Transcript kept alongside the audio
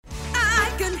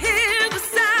can hear the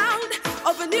sound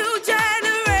of a new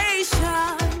generation.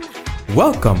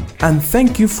 Welcome and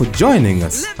thank you for joining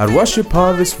us. At Worship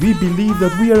Harvest, we believe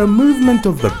that we are a movement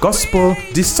of the gospel,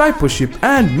 discipleship,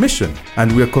 and mission,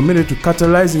 and we are committed to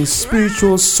catalyzing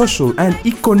spiritual, social, and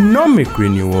economic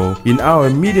renewal in our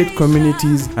immediate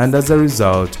communities and, as a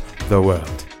result, the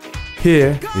world.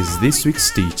 Here is this week's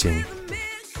teaching.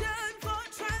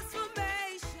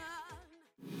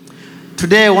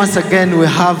 Today, once again, we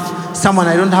have someone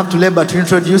I don't have to labor to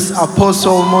introduce,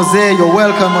 Apostle Mose. You're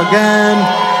welcome again.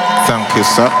 Thank you,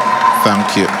 sir.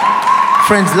 Thank you.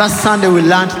 Friends, last Sunday we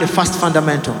learned the first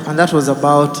fundamental, and that was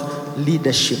about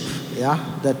leadership. Yeah,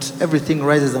 that everything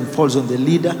rises and falls on the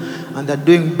leader, and that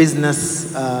doing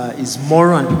business is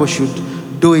moral, and people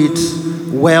should do it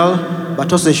well,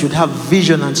 but also they should have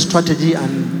vision and strategy,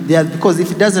 and because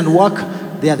if it doesn't work,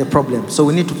 they are the problem. So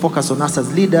we need to focus on us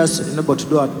as leaders, enable to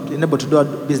do our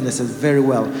businesses very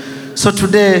well. So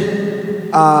today,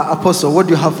 Apostle, what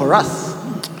do you have for us?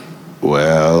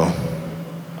 Well,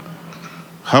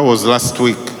 how was last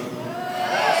week?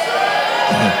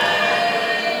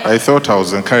 I thought I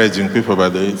was encouraging people, but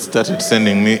they started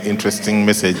sending me interesting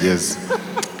messages.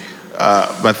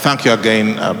 But thank you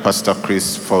again, Pastor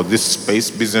Chris, for this space,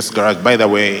 Business Garage. By the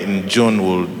way, in June,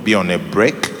 we'll be on a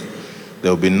break. There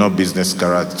will be no Business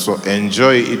Garage. So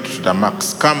enjoy it to the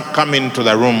max. Come into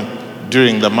the room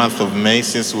during the month of May,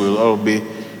 since we'll all be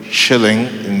chilling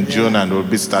in June, and we'll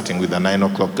be starting with the 9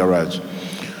 o'clock garage.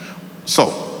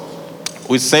 So,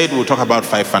 we said we'll talk about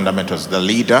 5 fundamentals. The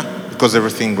leader, because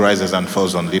everything rises and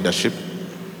falls on leadership.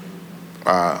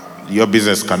 Your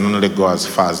business can only go as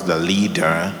far as the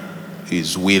leader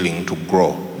is willing to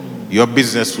grow. Your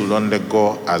business will only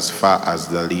go as far as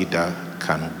the leader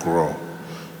can grow.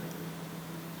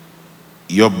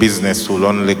 Your business will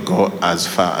only go as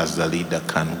far as the leader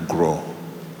can grow.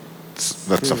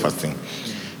 That's the first thing.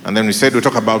 And then we said we'll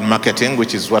talk about marketing,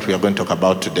 which is what we are going to talk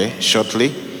about today,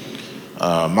 shortly.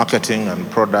 Marketing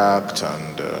and product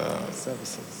and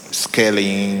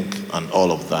scaling and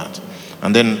all of that.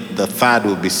 And then the third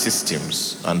will be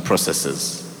systems and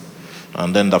processes.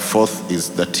 And then the fourth is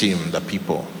the team, the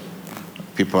people.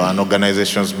 People are an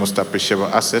organization's most appreciable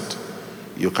asset.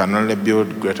 You can only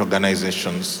build great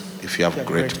organizations if you have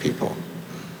great people.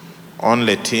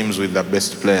 Only teams with the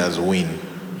best players win.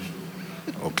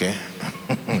 Okay?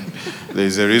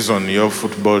 There's a reason your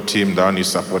football team, the one you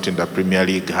support in the Premier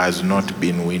League, has not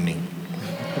been winning.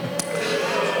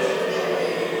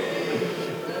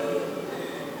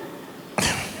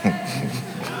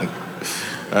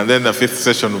 And then the fifth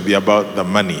session will be about the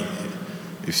money.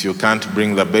 If you can't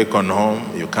bring the bacon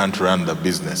home, you can't run the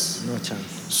business. No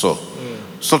chance.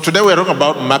 So today we're talking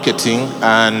about marketing,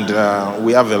 and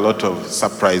we have a lot of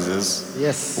surprises.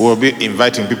 Yes. We'll be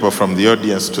inviting people from the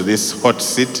audience to this hot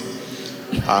seat.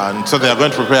 And so they are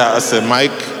going to prepare us a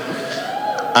mic,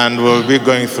 and we'll be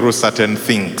going through certain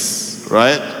things,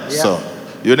 right? Yeah. So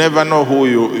you never know who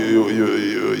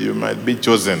you might be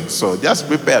chosen. So just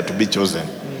prepare to be chosen.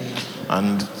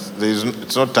 And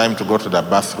it's not time to go to the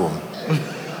bathroom.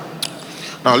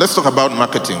 Now let's talk about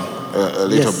marketing a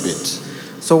little bit.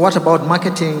 So what about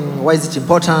marketing? Why is it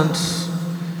important?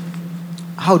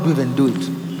 How do we even do it?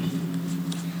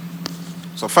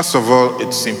 So first of all,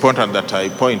 it's important that I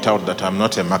point out that I'm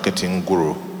not a marketing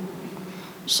guru.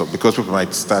 So because people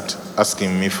might start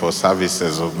asking me for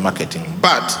services of marketing.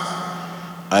 But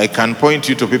I can point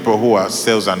you to people who are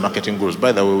sales and marketing gurus.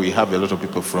 By the way, we have a lot of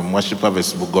people from Worship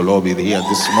Harvest Bugolobi here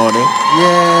this morning.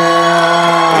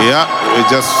 Yeah,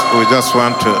 we just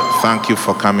want to thank you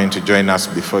for coming to join us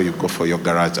before you go for your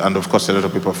garage. And of course, a lot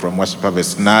of people from Worship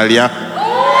Harvest Nalia.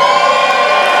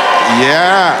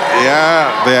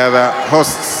 Yeah, they are the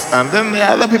hosts. And then there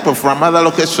are other people from other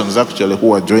locations actually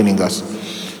who are joining us.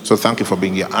 So thank you for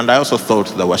being here. And I also thought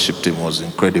the worship team was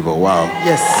incredible. Wow.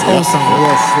 Yes, awesome.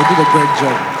 Yes, they did a great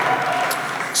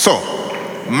job. So,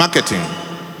 marketing.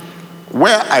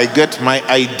 Where I get my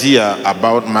idea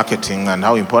about marketing and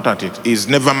how important it is,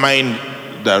 never mind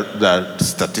the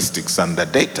statistics and the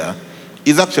data,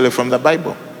 is actually from the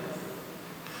Bible.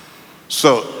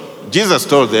 So, Jesus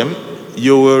told them,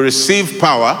 you will receive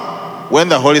power when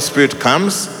the Holy Spirit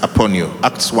comes upon you.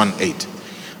 Acts 1:8.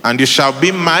 And you shall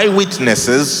be my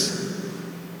witnesses,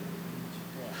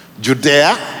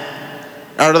 Jerusalem,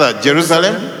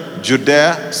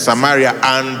 Judea, Samaria,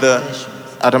 and the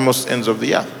uttermost ends of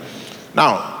the earth.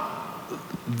 Now,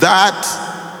 that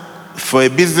for a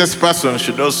business person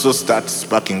should also start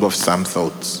sparking off some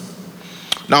thoughts.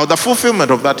 Now, the fulfillment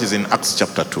of that is in Acts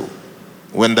chapter 2,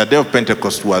 when the day of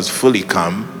Pentecost was fully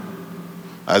come,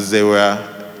 as they were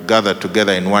gathered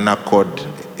together in one accord,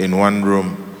 in one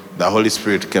room. the Holy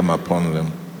Spirit came upon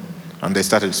them and they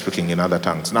started speaking in other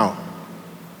tongues. Now,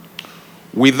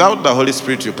 without the Holy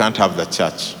Spirit, you can't have the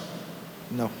church.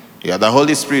 No. Yeah, the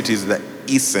Holy Spirit is the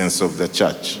essence of the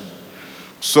church.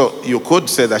 So you could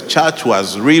say the church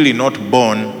was really not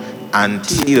born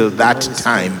until that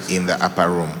time in the upper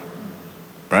room.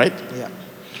 Right? Yeah.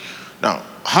 Now,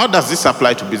 how does this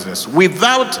apply to business?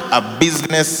 Without a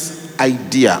business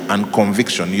idea and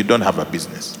conviction, you don't have a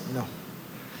business. No.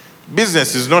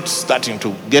 Business is not starting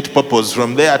to get purpose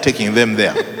from there, taking them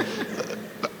there.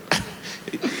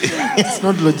 It's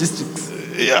not logistics.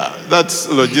 Yeah, that's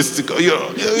logistical.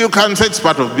 You can say it's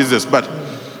part of business, but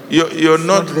you're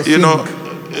not the you thing. know,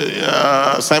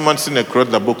 Simon Sinek wrote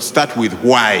the book, Start with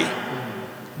Why.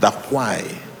 The why.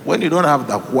 When you don't have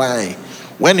the why,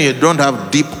 when you don't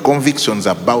have deep convictions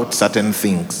about certain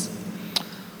things.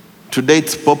 Today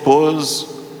it's purpose,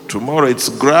 tomorrow it's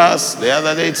grass, the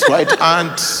other day it's white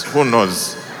ant, who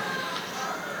knows?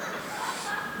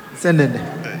 Send it.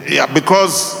 Yeah,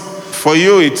 because for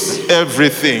you it's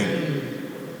everything.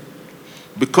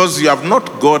 Because you have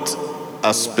not got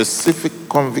a specific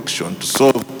conviction to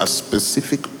solve a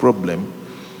specific problem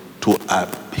to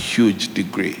a huge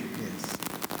degree.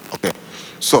 Okay.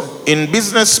 So in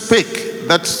business speak,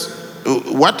 that's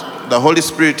what the Holy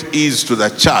Spirit is to the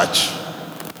church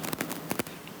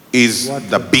is What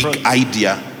the the big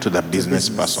idea to the business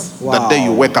person. Wow. That day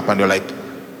you wake up and you're like,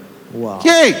 Wow.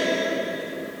 yay!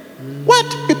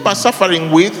 What people are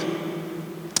suffering with?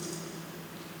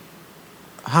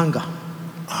 Hunger.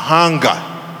 Hunger.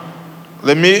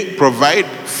 Let me provide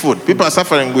food. People are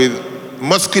suffering with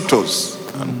mosquitoes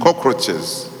and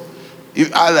cockroaches.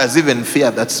 Others even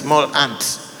fear that small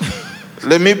ants.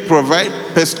 Let me provide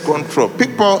pest control.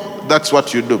 People, that's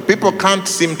what you do. People can't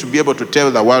seem to be able to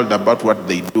tell the world about what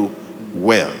they do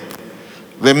well.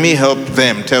 Let me help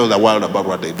them tell the world about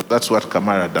what they do. That's what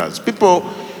Kamara does. People,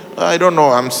 I don't know,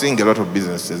 I'm seeing a lot of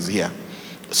businesses here.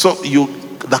 So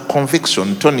the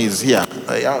conviction, Tony is here.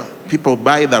 People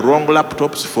buy the wrong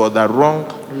laptops for the wrong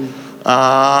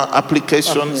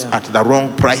applications at the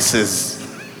wrong prices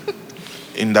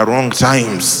in the wrong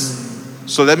times.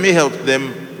 So let me help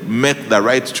them make the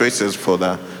right choices for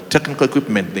the technical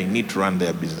equipment they need to run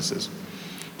their businesses.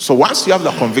 So once you have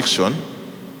the conviction,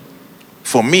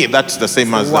 for me, that's the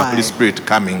same as the Why? Holy Spirit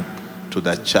coming to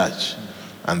the church.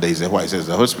 And there is a why. It says,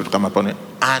 the Holy Spirit come upon you,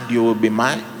 and you will be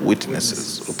my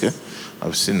witnesses. Okay?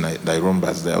 I've seen the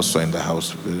Irumbas, they're also in the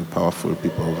house, very powerful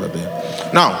people over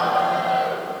there. Now,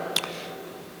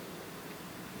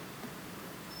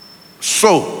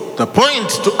 so the point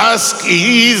to ask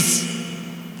is,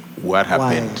 what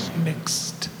happened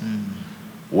next?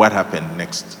 What happened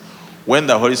next? When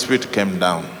the Holy Spirit came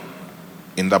down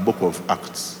in the book of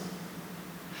Acts,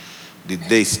 did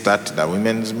they start the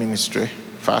women's ministry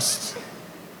first?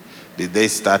 Did they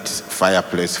start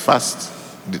Fireplace first?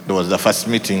 Was the first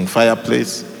meeting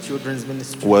Fireplace? Children's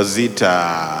ministry. Was it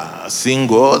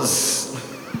singles?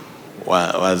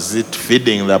 Was it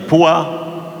feeding the poor?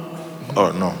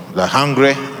 Oh no, the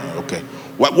hungry? Okay.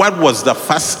 What was the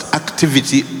first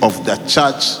activity of the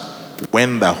church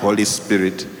when the Holy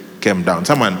Spirit came down?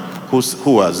 Someone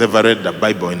who has ever read the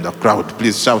Bible in the crowd,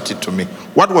 please shout it to me.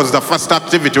 What was the first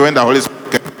activity when the Holy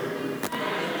Spirit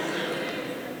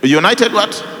came? United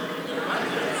what?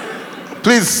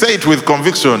 Please say it with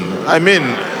conviction. I mean,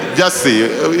 just say.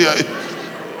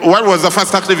 What was the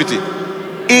first activity?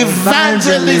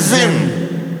 Evangelism.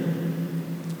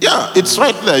 Yeah, it's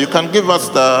right there. You can give us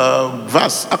the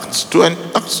verse, Acts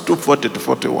 2, 40 to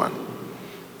 41.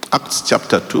 Acts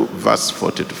chapter 2, verse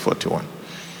 40 to 41.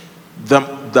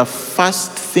 The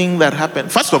first thing that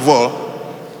happened, first of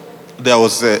all, there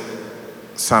was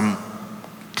some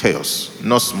chaos,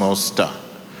 no small stir.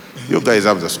 You guys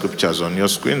have the scriptures on your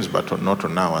screens, but not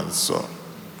on ours. So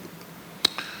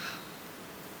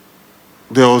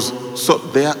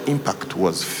their impact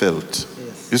was felt.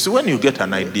 Yes. You see, when you get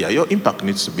an idea, your impact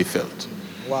needs to be felt.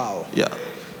 Wow. Yeah.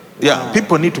 Yeah.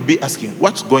 People need to be asking,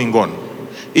 what's going on?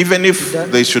 Even if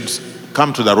they should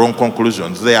come to the wrong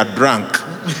conclusions, they are drunk.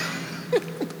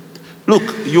 Look,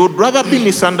 you would rather be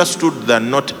misunderstood than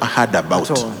not heard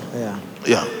about. At all. Yeah.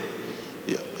 Yeah.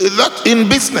 That in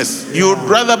business, you'd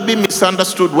rather be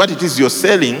misunderstood what it is you're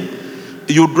selling.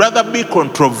 You'd rather be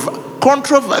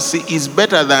controversy is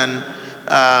better than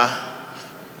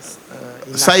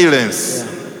silence.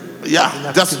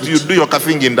 Yeah, just you do your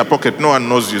thing in the pocket. No one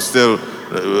knows you sell,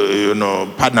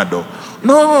 Panadol.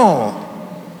 No,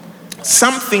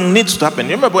 something needs to happen.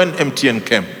 You remember when MTN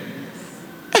came?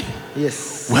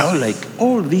 Yes. Well, like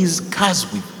all these cars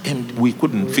we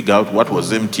couldn't figure out what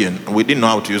was MTN. We didn't know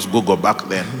how to use Google back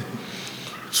then.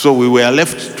 So we were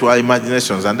left to our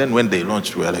imaginations, and then when they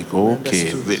launched, we were like,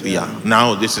 okay,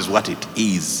 now this is what it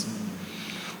is.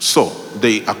 So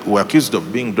they were accused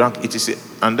of being drunk, etc.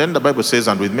 And then the Bible says,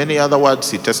 and with many other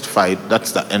words he testified.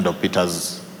 That's the end of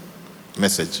Peter's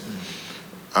message.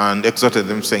 And exhorted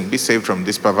them, saying, be saved from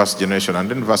this perverse generation. And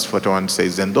then verse 41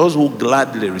 says, and those who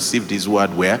gladly received his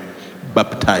word were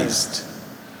baptized.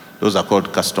 Those are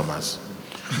called customers.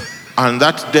 And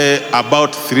that day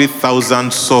about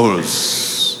 3,000 souls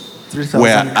 3,000 were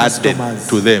added customers.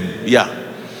 to them. Yeah.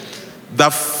 The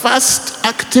first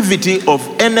activity of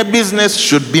any business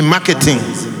should be marketing.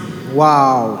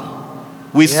 Wow.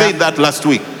 We said that last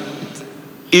week.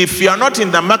 If you are not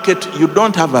in the market, you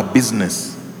don't have a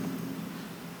business.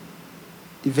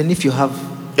 Even if you have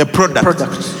A product.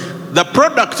 product. The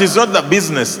product is not the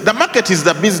business. The market is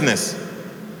the business.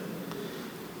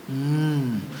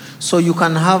 So you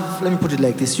can have, let me put it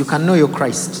like this, you can know your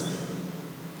Christ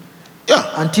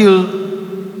Yeah. until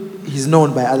he's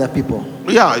known by other people.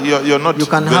 Yeah, you're not. You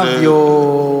can have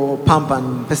your pump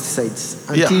and pesticides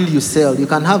until Yeah. you sell. You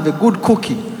can have a good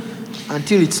cookie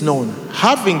until it's known.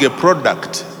 Having a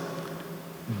product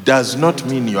does not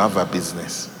mean you have a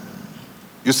business.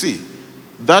 You see,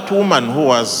 that woman who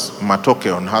was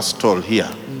matoke on her stall here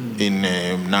in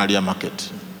Nalia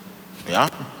Market,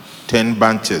 10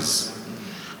 bunches,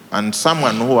 and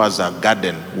someone who has a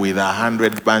garden with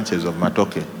 100 bunches of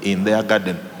matoke in their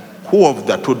garden, who of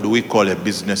the two do we call a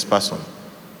business person?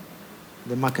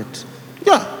 The market.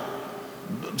 Yeah.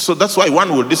 So that's why one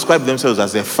will describe themselves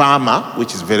as a farmer,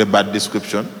 which is a very bad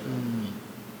description.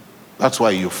 That's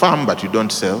why you farm, but you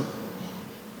don't sell.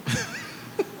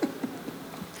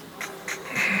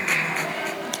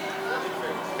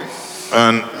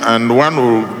 and one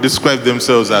will describe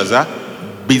themselves as a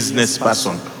business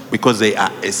person because they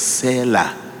are a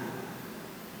seller.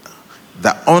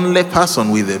 The only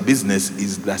person with a business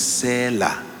is the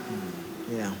seller.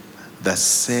 Yeah. The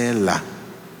seller.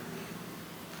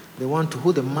 They want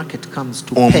who the market comes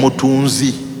to pay.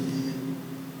 Omutunzi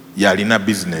yalina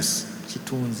business.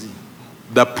 Chitunzi.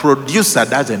 The producer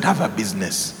doesn't have a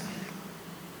business.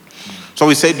 So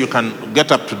we said you can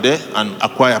get up today and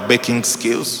acquire baking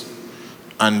skills,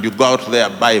 and you go out there,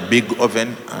 buy a big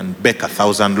oven and bake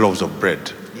 1,000 loaves of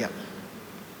bread. Yeah.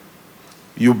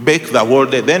 You bake the whole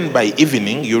day. Then by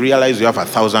evening, you realize you have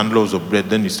 1,000 loaves of bread.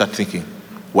 Then you start thinking,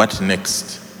 what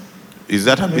next? Is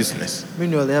that a business?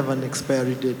 Meanwhile, they have an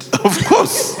expiry date. Of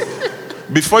course.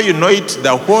 Before you know it,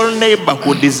 the whole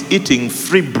neighborhood is eating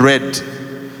free bread.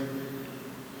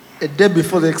 A day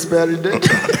before the expiry date.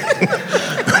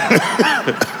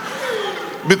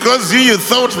 Because you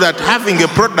thought that having a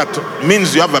product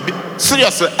means you have a bit.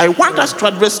 Seriously, I want us to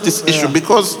address this issue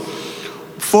because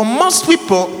for most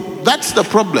people, that's the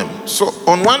problem. So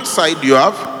on one side, you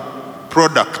have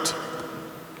product.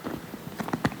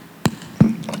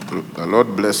 The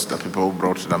Lord bless the people who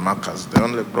brought the markers. They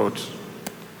only brought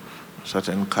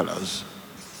certain colors.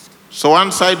 So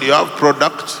one side you have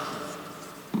product,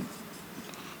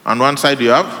 and one side you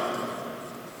have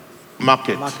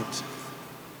market. Market.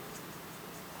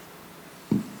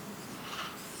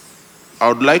 I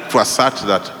would like to assert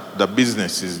that the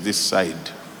business is this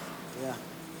side. Yeah.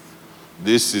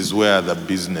 This is where the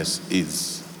business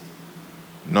is,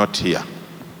 not here.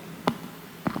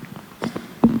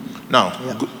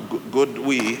 Now, good,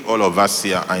 we, all of us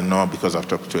here, I know because I've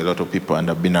talked to a lot of people and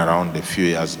I've been around a few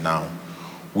years now,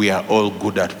 we are all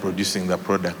good at producing the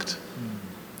product.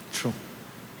 True.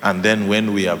 And then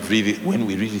when we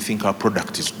really think our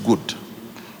product is good,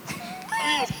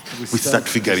 we start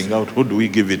figuring out who do we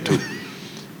give it to.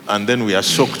 And then we are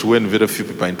shocked when very few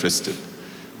people are interested.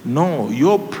 No,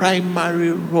 your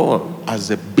primary role as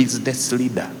a business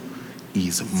leader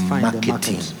is find the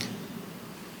marketing. market.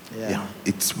 Yeah,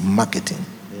 it's marketing.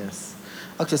 Yes.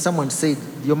 Actually, someone said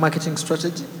your marketing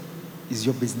strategy is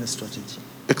your business strategy.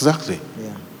 Exactly.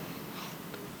 Yeah.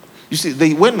 You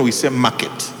see, when we say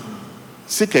market,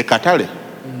 sike katale,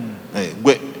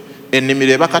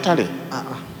 enimire bakatale.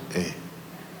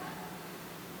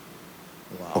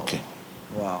 Okay.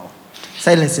 Wow.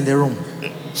 Silence in the room.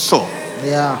 So,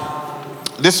 Yeah.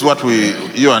 this is what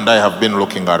you and I have been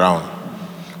looking around.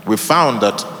 We found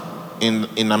that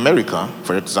in America,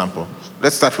 for example,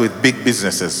 let's start with big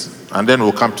businesses, and then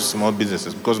we'll come to small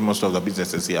businesses, because most of the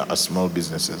businesses here are small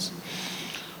businesses.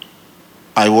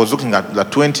 I was looking at the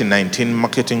 2019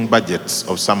 marketing budgets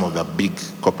of some of the big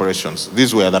corporations.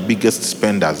 These were the biggest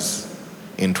spenders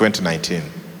in 2019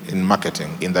 in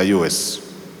marketing in the US.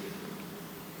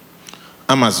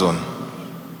 Amazon,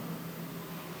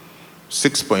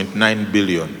 $6.9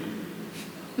 billion.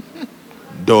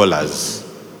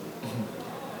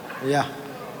 Yeah.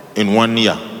 in 1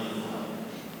 year.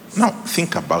 Now,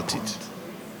 think about it.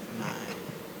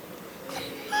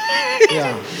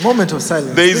 Yeah. Moment of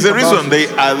silence. There is a Think about reason they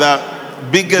are the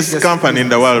biggest company in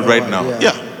the world right now.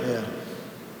 Yeah.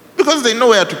 Because they know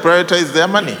where to prioritize their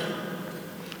money.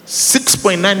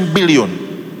 6.9 billion.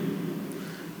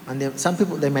 And some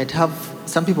people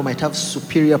might have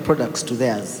superior products to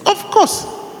theirs. Of course.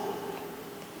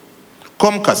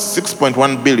 Comcast,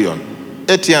 6.1 billion.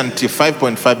 AT&T,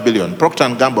 5.5 billion. Procter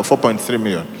 & Gamble,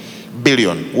 4.3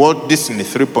 billion. Walt Disney,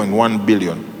 3.1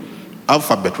 billion.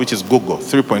 Alphabet, which is Google,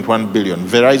 3.1 billion.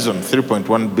 Verizon,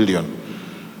 3.1 billion.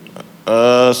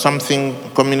 Something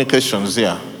communications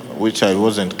here, which I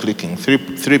wasn't clicking,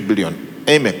 3 billion.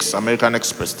 Amex, American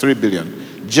Express, 3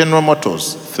 billion. General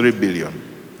Motors, 3 billion.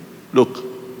 Look,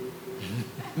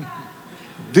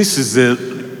 this is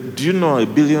do you know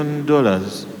 $1 billion?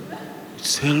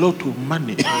 It's a lot of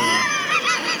money.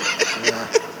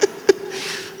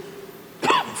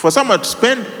 For someone to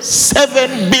spend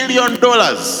 $7 billion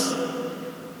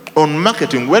on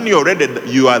marketing when you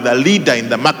are the leader in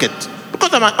the market.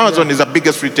 Because Amazon is the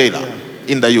biggest retailer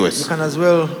in the US. You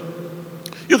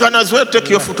can as well take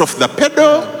your foot off the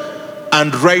pedal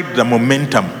and ride the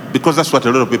momentum, because that's what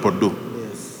a lot of people do.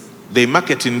 Yes. They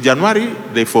market in January,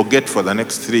 they forget for the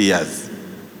next 3 years.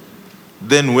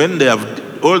 Then when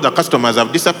all the customers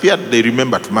have disappeared, they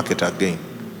remember to market again.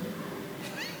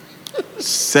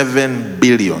 7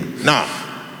 billion. Now,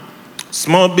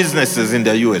 small businesses in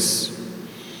the US.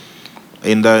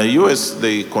 In the US,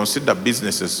 they consider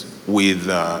businesses with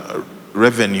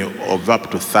revenue of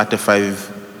up to $35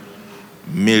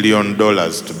 million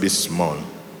to be small.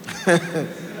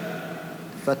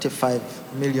 $35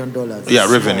 million. Yeah,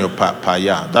 revenue per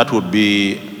year. That would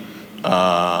be,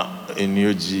 in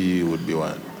UG, would be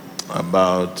what?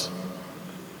 About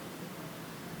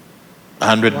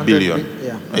 100 billion.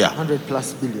 Yeah, 100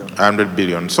 plus billion. 100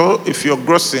 billion. So if you're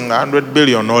grossing 100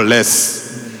 billion or less,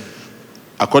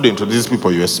 according to these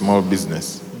people, you're a small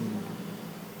business.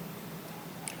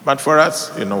 But for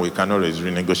us, we can always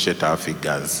renegotiate our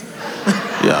figures.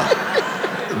 Yeah.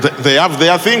 They have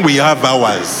their thing, we have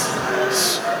ours.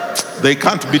 They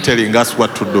can't be telling us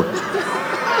what to do.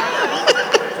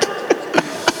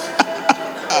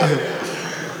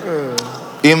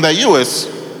 In the US,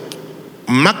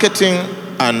 marketing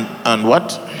and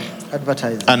what?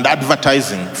 Advertising. And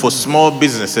advertising for small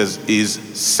businesses is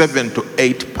 7 to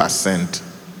 8%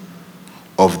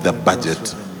 of the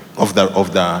budget, of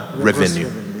the revenue,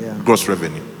 gross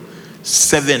revenue.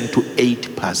 7 to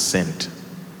 8%.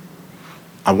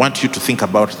 I want you to think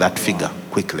about that figure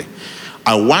quickly.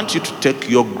 I want you to take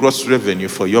your gross revenue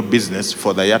for your business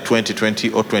for the year 2020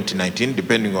 or 2019,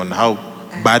 depending on how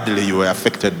badly you were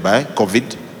affected by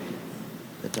COVID.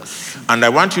 And I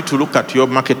want you to look at your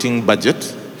marketing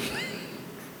budget.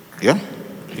 Yeah?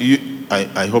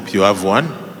 I hope you have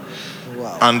one.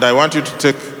 Wow. And I want you to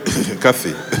take,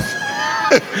 Kathy,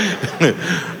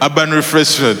 Urban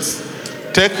Refreshments.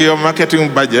 Take your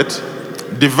marketing budget,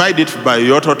 divide it by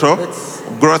your total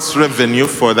gross revenue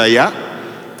for the year,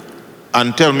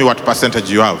 and tell me what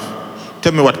percentage you have.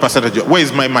 Tell me what percentage you have. Where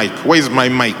is my mic? Where is my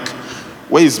mic?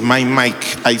 Where is my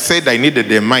mic? I said I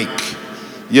needed a mic.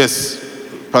 Yes,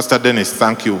 Pastor Dennis,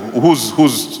 thank you.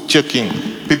 Who's checking?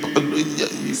 People,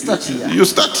 Start here. you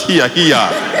start here,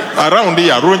 around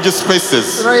here, Runji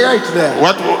spaces. Right there.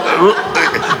 What?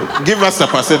 Give us a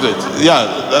percentage. Yeah,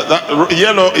 that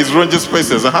yellow is Runji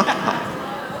spaces.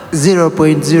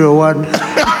 0.01.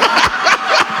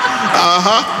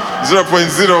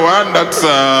 0.01. That's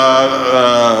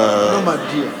No, my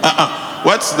dear.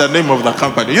 what's the name of the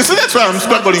company? You see, that's why I'm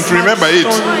struggling to remember it.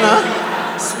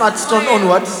 Smartstone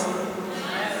onwards.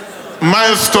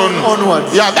 Milestone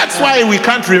Onwards. Yeah, that's why we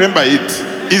can't remember it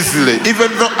easily.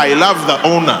 Even though I love the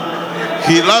owner,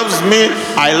 he loves me,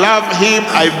 I love him,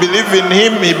 I believe in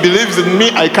him, he believes in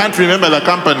me. I can't remember the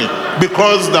company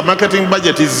because the marketing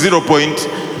budget is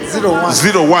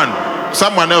 0.01.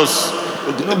 Someone else.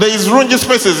 There is Runji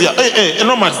spaces here. Hey,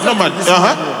 no man.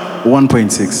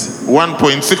 1.6.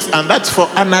 1.6, and that's for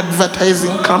an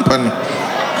advertising company.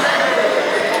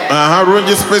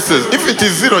 Runji spaces. If it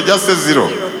is 0, just say 0.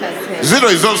 0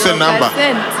 is also a number.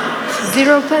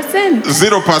 0%.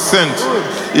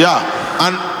 0%. Yeah.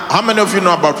 And how many of you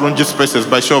know about Runji spaces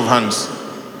by show of hands?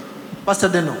 Pastor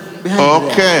Deno, behind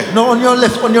Okay. you. No, on your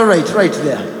left, on your right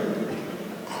there.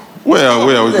 Where are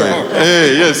we going?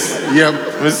 Hey, yes. Yeah,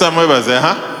 Mr. Mwebase,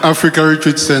 Africa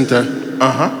Retreat Center.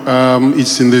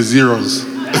 It's in the zeros.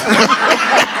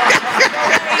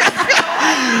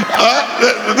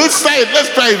 This side, let's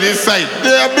try this side.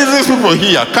 There are business people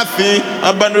here. Kathy,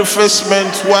 Urban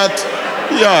Refreshments, what?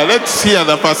 Yeah, let's hear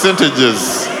the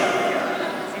percentages.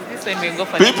 That's when we go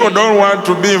for People don't want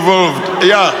to be involved.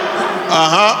 Yeah.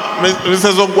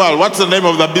 Mrs. Ogwal, what's the name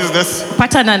of the business?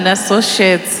 Pattern and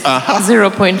Associates.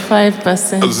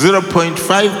 0.5%.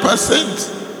 0.5%.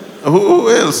 Who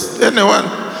else? Anyone?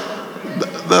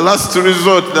 The last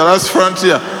resort, the last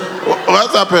frontier.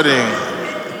 What's happening?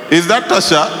 Is that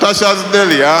Tasha? Tasha's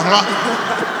Deli.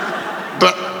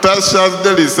 Tasha's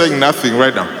Deli is saying nothing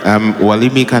right now.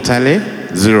 Walimi Katale,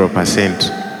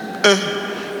 0%.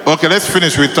 Okay, let's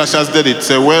finish with Tasha's Deli. It's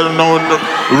a well-known,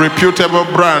 reputable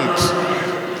brand.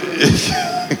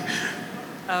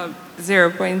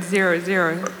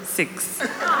 0.006.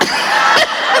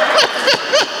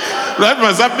 That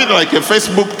must have been like a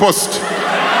Facebook post.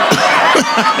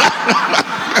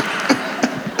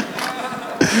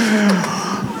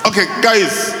 Okay,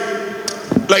 guys,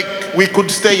 like we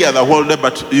could stay here the whole day,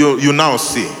 but you now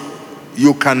see,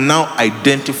 you can now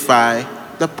identify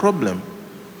the problem.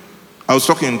 I was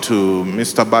talking to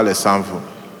Mr. Bale Samvu,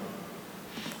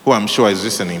 who I'm sure is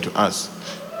listening to us.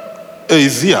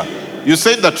 He's here. You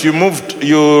said that you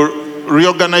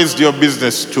reorganized your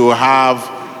business to have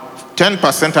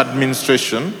 10%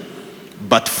 administration,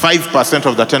 but 5%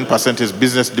 of the 10% is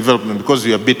business development because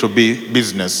you're a B2B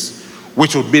business,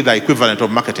 which would be the equivalent of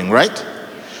marketing, right?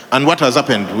 And what has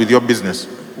happened with your business?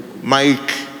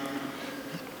 Mike,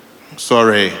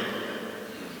 sorry,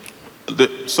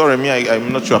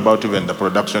 I'm not sure about even the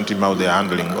production team, how they're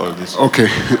handling all this. Okay.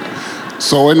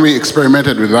 So when we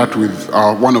experimented with that with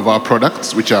one of our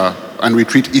products, and we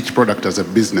treat each product as a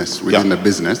business within the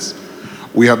business,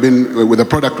 we have been, with the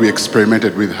product we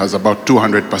experimented with, has about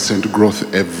 200%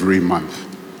 growth every month.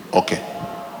 Okay.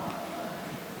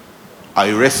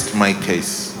 I rest my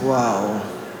case. Wow.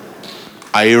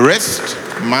 I rest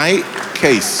my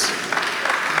case.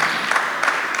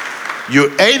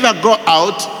 You either go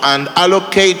out and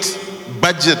allocate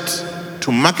budget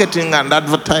to marketing and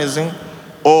advertising,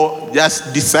 or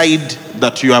just decide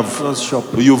that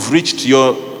you've reached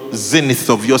your zenith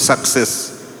of your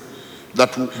success.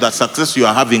 That success you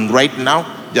are having right now,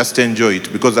 just enjoy it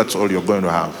because that's all you're going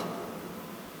to have.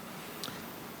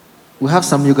 We have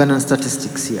some Ugandan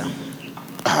statistics here.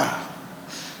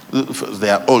 They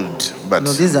are old, but...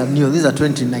 No, these are new. These are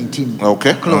 2019.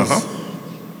 Okay. Close.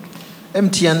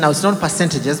 MTN, now it's not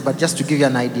percentages, but just to give you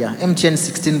an idea. MTN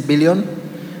 16 billion,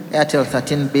 Airtel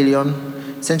 13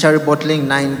 billion, Century Bottling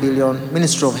 9 billion,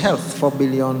 Ministry of Health 4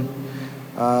 billion.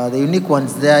 The unique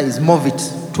ones there is Movit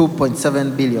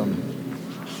 2.7 billion.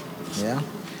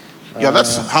 Yeah,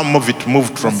 that's how Movit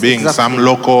moved from being some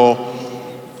local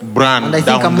brand and I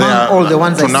think down among there all the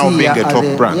ones to I now see being a top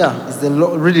brand. Yeah, it's the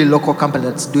really local company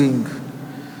that's doing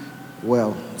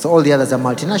well. So all the others are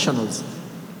multinationals.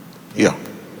 Yeah.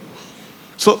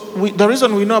 So the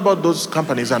reason we know about those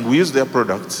companies and we use their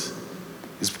products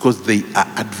is because they are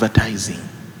advertising.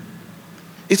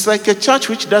 It's like a church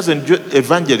which doesn't do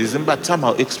evangelism but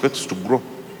somehow expects to grow.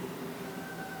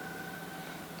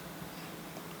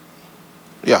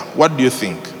 Yeah, what do you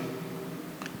think?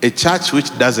 A church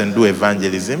which doesn't do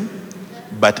evangelism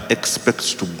but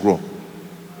expects to grow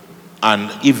and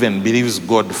even believes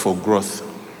God for growth.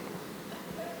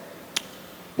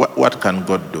 What can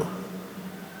God do?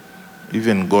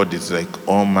 Even God is like,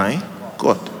 oh my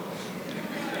God.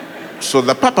 So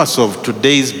the purpose of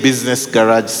today's Business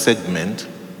Garage segment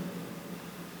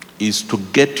is to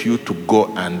get you to go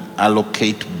and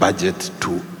allocate budget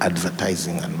to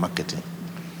advertising and marketing.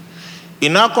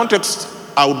 In our context,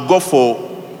 I would go for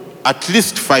at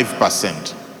least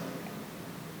 5%.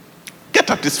 Get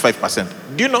at least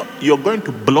 5%. Do you know you're going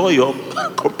to blow your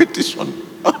competition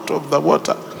out of the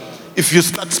water if you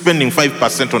start spending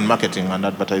 5% on marketing and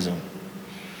advertising?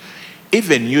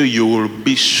 Even you will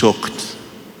be shocked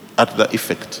at the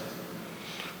effect.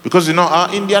 Because you know,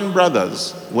 our Indian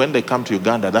brothers, when they come to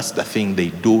Uganda, that's the thing they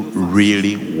do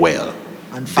really well.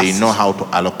 And they know how to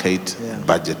allocate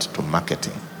budget to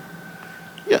marketing.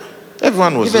 Yeah,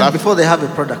 everyone was even laughing. before they have a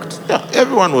product. Yeah,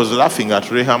 everyone was laughing at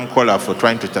Reham Kola for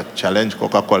trying to challenge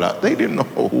Coca-Cola. They didn't know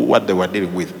what they were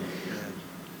dealing with.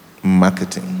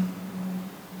 Marketing.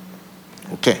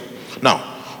 Okay, now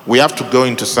we have to go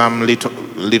into some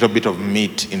little bit of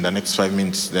meat in the next 5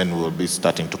 minutes, then we'll be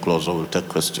starting to close or we'll take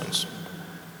questions.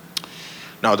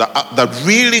 Now, the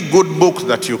really good book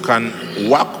that you can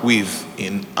work with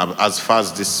in as far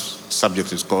as this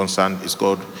subject is concerned is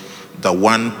called The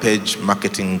One-Page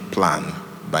Marketing Plan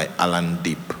by Alan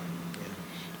Dibb.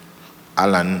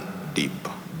 Alan Dibb.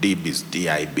 Dibb is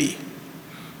D-I-B.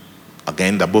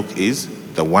 Again, the book is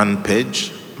The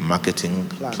One-Page Marketing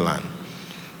Plan.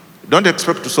 Don't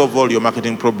expect to solve all your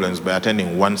marketing problems by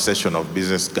attending one session of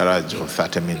Business Garage or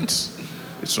 30 minutes.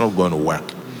 It's not going to work.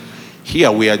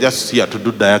 Here we are just here to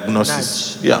do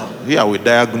diagnosis. Yeah, here we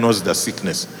diagnose the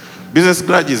sickness. Business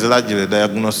Garage is largely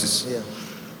diagnosis. Yeah.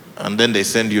 And then they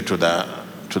send you to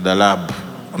the lab.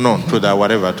 No, to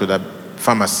the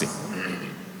pharmacy.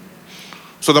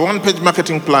 So the one-page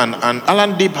marketing plan, and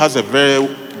Alan Deep has a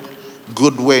very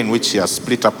good way in which he has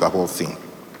split up the whole thing.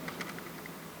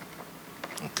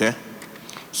 Okay?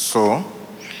 So,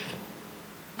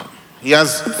 he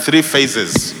has 3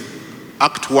 phases.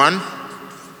 Act 1,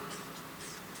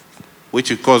 which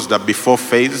he calls the before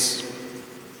phase.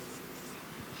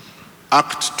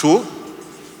 Act 2,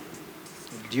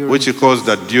 which he calls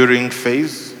the during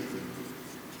phase.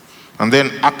 And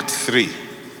then Act 3,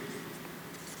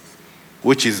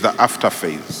 which is the after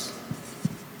phase.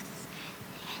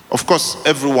 Of course,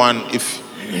 everyone,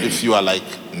 if you are like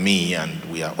me and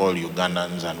we are all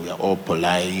Ugandans and we are all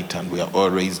polite and we are all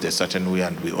raised a certain way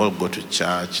and we all go to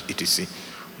church, etc.,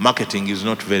 marketing is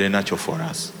not very natural for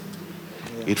us.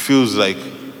 It feels like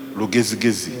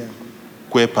lugezi-gezi,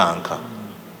 kwepanka.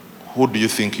 Who do you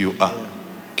think you are?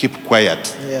 Keep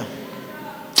quiet. Yeah.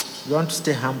 You want to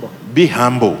stay humble. Be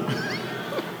humble.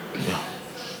 Yeah.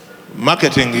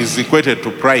 Marketing is equated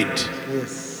to pride.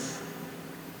 Yes.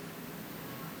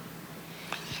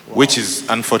 Which is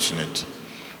unfortunate.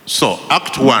 So,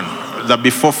 Act 1, the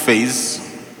before phase,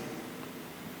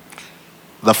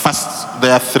 the first,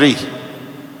 there are 3.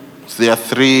 There are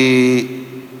 3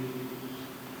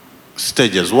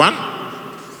 stages. 1,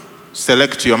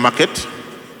 select your market.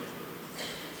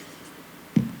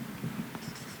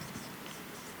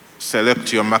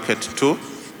 Select your market. 2,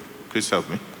 please help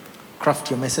me. Craft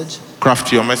your message.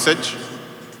 Craft your message.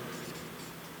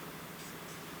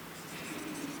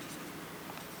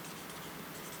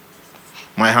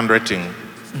 My handwriting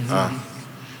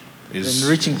is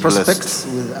Enriching blessed. prospects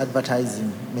with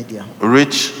advertising media.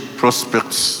 Reach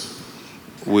prospects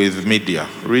with media.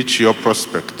 Reach your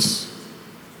prospects.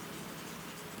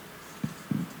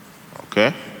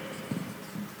 Okay?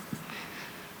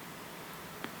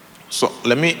 So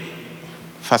let me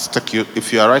first take you,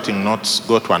 if you are writing notes,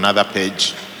 go to another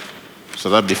page so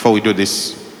that before we do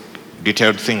this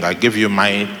detailed thing, I give you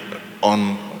my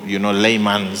own,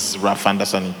 layman's rough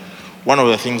understanding. One of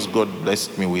the things God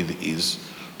blessed me with is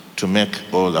to make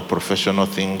all the professional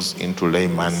things into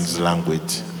layman's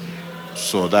language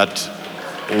so that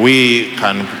we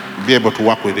can be able to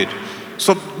work with it.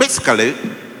 So basically,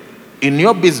 in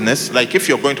your business, like if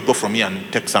you're going to go from here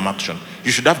and take some action,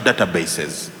 you should have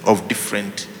databases of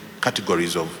different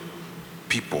categories of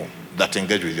people that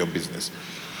engage with your business.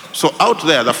 So out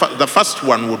there, the first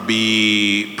one would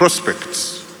be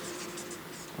prospects.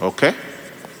 Okay?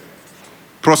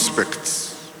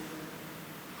 Prospects.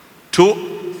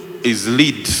 2 is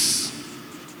leads.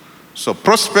 So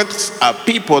prospects are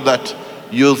people that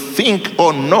you think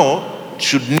or know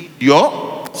should need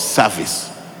your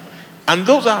service. And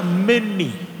those are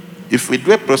many. If we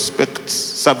do a prospects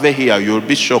survey here, you'll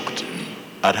be shocked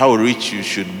at how rich you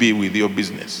should be with your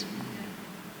business.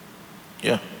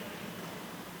 Yeah.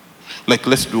 Like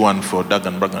let's do one for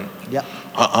Dagan Bragan. Yeah.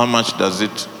 How much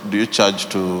do you charge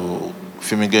to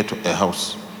fumigate a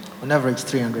house? On average,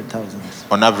 300,000.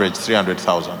 On average,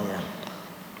 300,000. Yeah.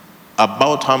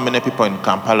 About how many people in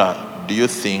Kampala do you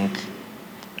think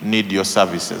need your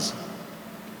services?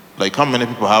 Like how many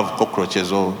people have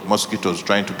cockroaches or mosquitoes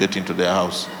trying to get into their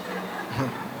house?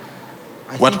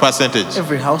 What percentage?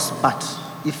 Every house, but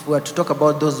if we are to talk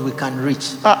about those we can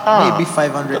reach, maybe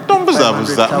 500. Don't be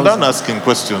done asking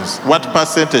questions. What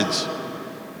percentage?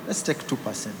 Let's take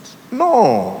 2%.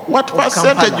 No. What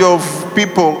percentage Kampala of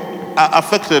people are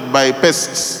affected by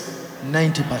pests?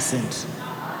 90%.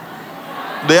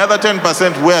 The other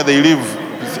 10% where they live,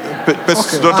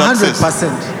 pests don't access.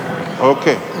 100%.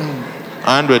 Okay.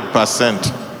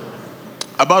 100%.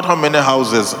 About how many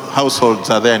households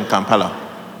are there in Kampala?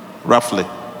 Roughly.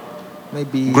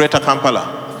 Maybe Greater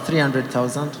Kampala?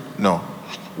 300,000. No.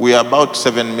 We are about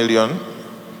 7 million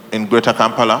in Greater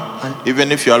Kampala. And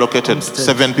even if you allocated instead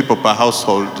 7 people per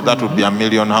household, that would be 1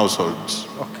 million households.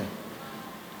 Okay.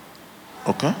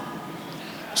 Okay?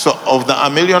 So of the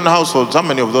 1 million households, how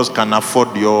many of those can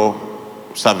afford your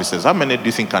services? How many do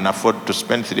you think can afford to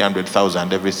spend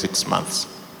 300,000 every 6 months?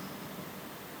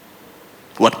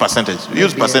 What percentage?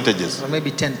 Use percentages. Or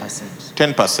maybe 10%.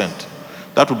 10%.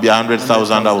 That would be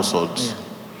 100,000 households.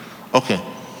 Yeah. Okay.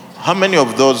 How many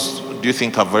of those do you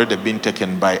think have already been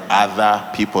taken by other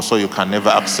people so you can never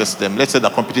access them? Let's say the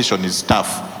competition is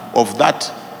tough. Of that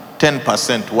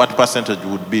 10%, what percentage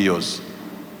would be yours?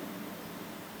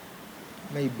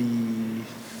 Maybe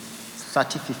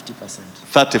 30-50%.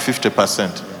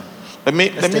 30-50%. Yeah. Let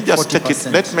me just take it.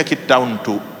 40%. Let's make it down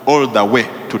to all the way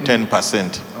to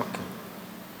 10%. Okay.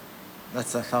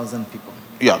 That's 1,000 people.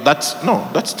 Yeah, that's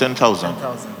 10,000.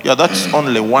 10,000. Yeah, that's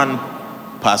only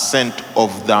 1%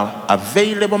 of the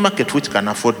available market which can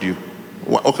afford you.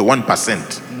 Okay,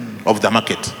 1% of the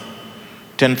market.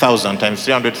 10,000 times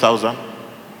 300,000.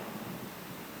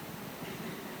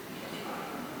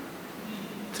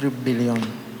 3 billion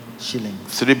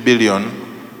shillings. 3 billion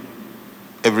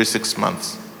every 6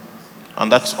 months.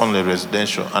 And that's only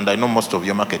residential. And I know most of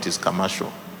your market is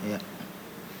commercial. Yeah.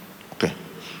 Okay.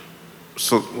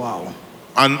 So, Wow.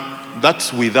 and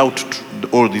that's without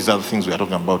all these other things we are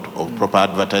talking about of proper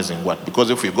advertising. What? Because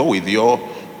if you go with your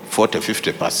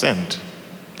 40-50%,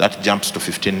 that jumps to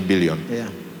 15 billion. Yeah.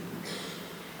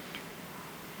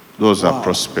 Those are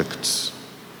prospects.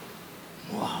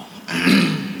 Wow.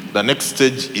 The next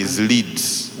stage is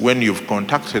leads. When you've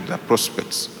contacted the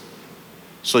prospects,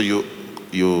 so you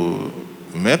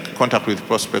make contact with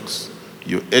prospects,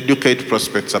 you educate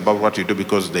prospects about what you do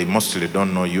because they mostly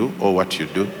don't know you or what you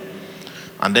do,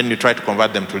 and then you try to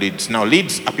convert them to leads. Now,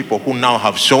 leads are people who now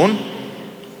have shown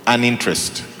an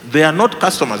interest. They are not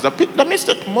customers. The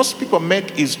mistake most people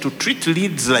make is to treat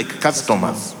leads like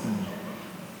customers.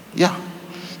 Yeah.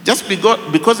 Just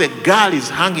because a girl is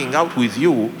hanging out with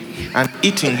you and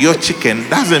eating your chicken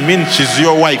doesn't mean she's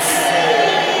your wife.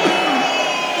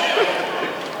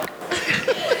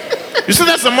 You see,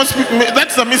 that's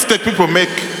the mistake people make.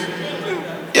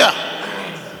 Yeah.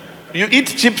 You eat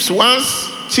chips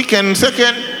once, chicken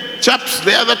second, chaps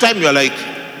the other time, you're like,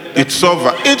 it's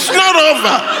over. It's not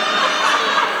over.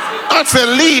 That's a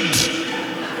lead.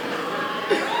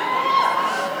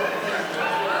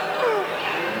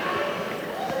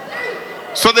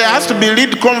 So there has to be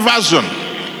lead conversion.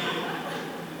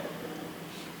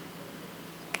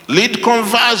 Lead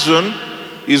conversion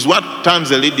is what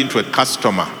turns a lead into a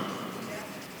customer.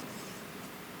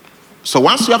 So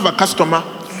once you have a customer,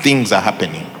 things are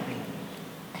happening.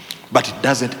 But it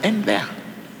doesn't end there.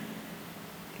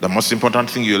 The most important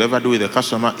thing you'll ever do with a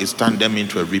customer is turn them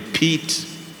into a repeat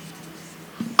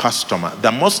customer.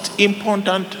 The most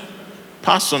important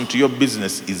person to your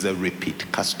business is a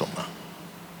repeat customer.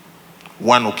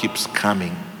 One who keeps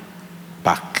coming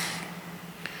back.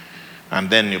 And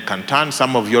then you can turn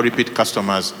some of your repeat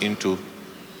customers into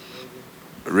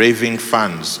raving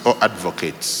fans or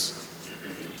advocates.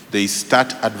 They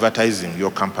start advertising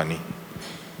your company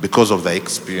because of the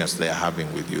experience they are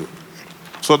having with you.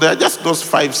 So there are just those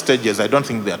 5 stages. I don't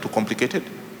think they are too complicated.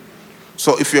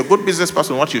 So if you're a good business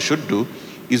person, what you should do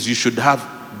is you should have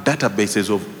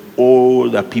databases of all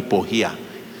the people here.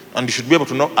 And you should be able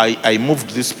to know, I moved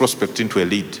this prospect into a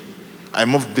lead. I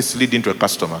moved this lead into a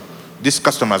customer. This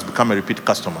customer has become a repeat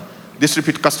customer. This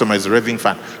repeat customer is a raving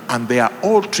fan. And they are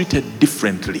all treated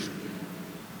differently.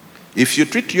 If you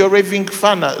treat your raving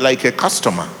fan like a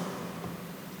customer,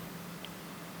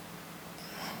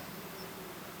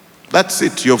 that's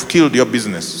it. You've killed your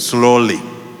business slowly.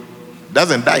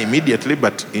 Doesn't die immediately,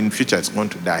 but in future it's going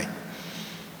to die.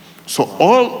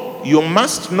 So you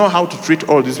must know how to treat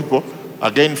all these people.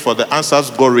 Again, for the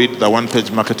answers, go read the one-page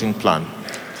marketing plan.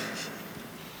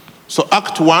 So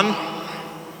Act 1,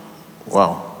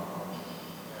 wow.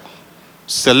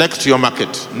 Select your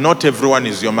market. Not everyone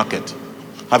is your market.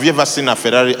 Have you ever seen a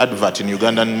Ferrari advert in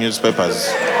Ugandan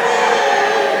newspapers?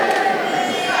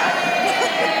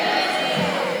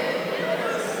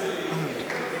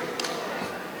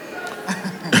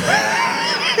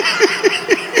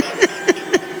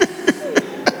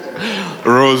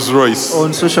 Rolls Royce.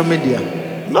 On social media?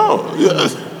 No.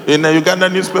 In a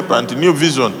Ugandan newspaper, and New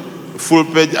Vision, full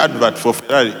page advert for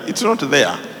Ferrari. It's not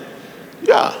there.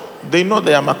 Yeah, they know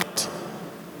their market.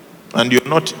 And you're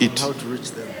not it. How to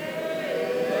reach them.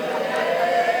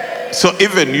 So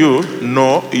even you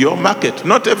know your market.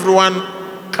 Not everyone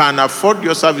can afford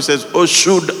your services or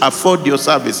should afford your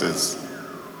services.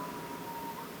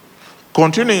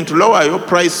 Continuing to lower your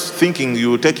price thinking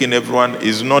you take in everyone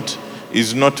is not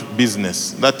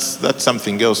business. That's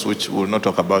something else which we'll not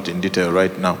talk about in detail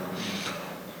right now.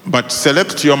 But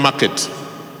select your market.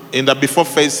 In the before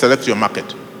phase, select your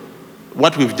market.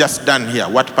 What we've just done here,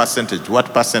 what percentage?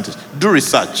 Do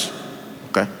research,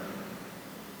 okay?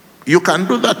 You can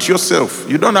do that yourself.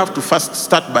 You don't have to first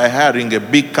start by hiring a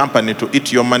big company to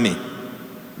eat your money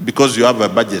because you have a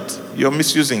budget. You're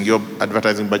misusing your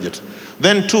advertising budget.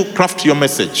 Then 2, craft your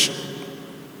message.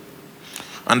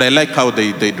 And I like how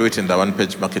they do it in the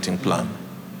one-page marketing plan.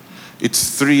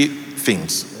 It's 3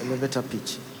 things. Elevator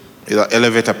pitch. The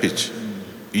elevator pitch.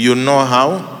 You know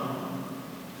how.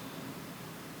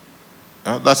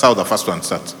 That's how the first one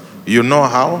starts. You know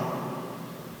how.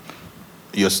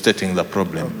 You're stating the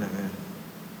problem.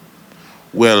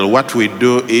 Well, what we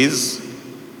do is.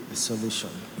 The solution.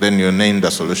 Then you name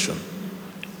the solution.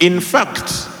 in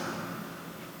fact,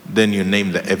 then you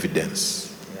name the evidence.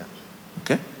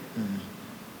 Okay?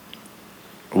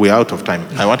 We're out of time.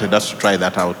 I wanted us to try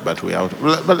that out, but we're out.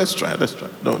 But let's try.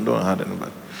 Don't hurt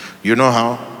anybody. You know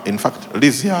how? In fact,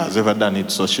 Liz here has ever done it,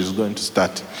 so she's going to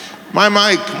start. My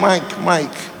mic.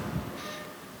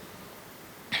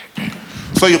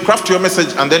 So you craft your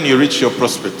message and then you reach your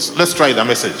prospects. Let's try the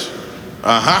message.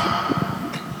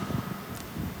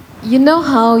 You know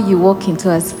how you walk into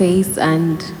a space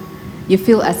and you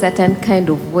feel a certain kind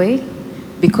of way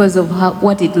because of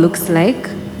what it looks like?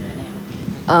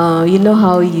 You know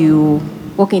how you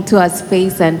walk into a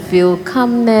space and feel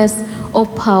calmness or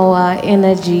power,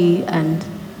 energy, and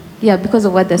because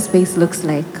of what the space looks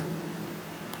like.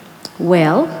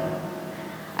 Well,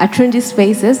 at Trinity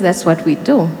Spaces, that's what we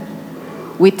do.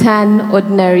 We turn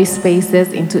ordinary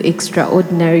spaces into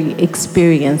extraordinary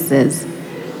experiences.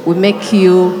 We make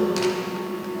your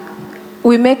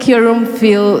room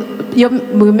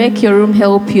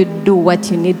help you do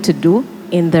what you need to do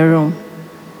in the room.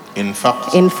 In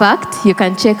fact, you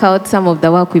can check out some of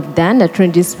the work we've done at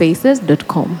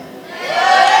trindyspaces.com.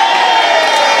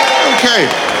 Okay,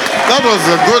 that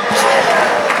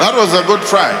was a good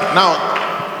try. Now,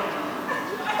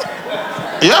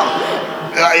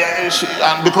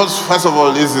 and because first of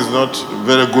all, Liz is not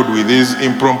very good with these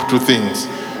impromptu things,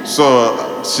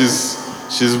 so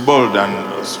she's bold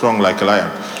and strong like a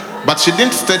lion. But she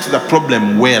didn't state the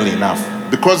problem well enough,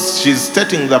 because she's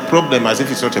stating the problem as if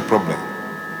it's not a problem.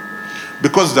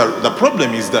 Because the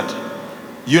problem is that,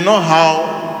 you know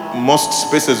how most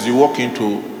spaces you walk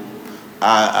into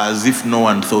are as if no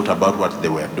one thought about what they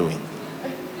were doing.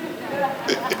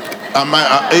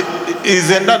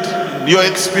 Isn't that your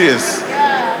experience?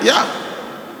 Yeah.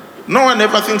 No one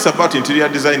ever thinks about interior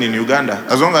design in Uganda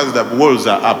as long as the walls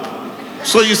are up.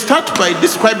 So you start by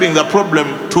describing the problem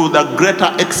to the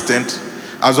greater extent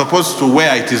as opposed to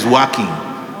where it is working.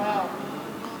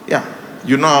 Yeah.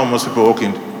 You know how most people walk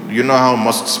in, you know how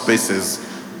most spaces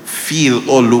feel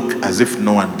or look as if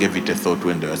no one gave it a thought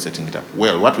when they were setting it up.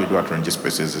 Well, what we do at Trinity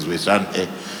Spaces is we turn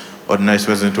ordinary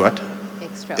spaces into what?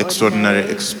 Extraordinary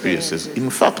experiences. In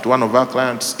fact, one of our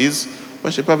clients is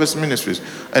Worship Harvest Ministries.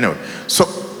 Anyway, so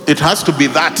it has to be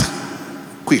that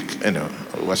quick. Anyway,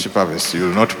 Worship Harvest, you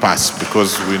will not pass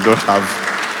because we don't have.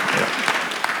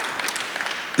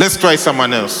 Let's try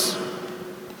someone else.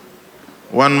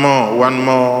 One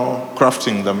more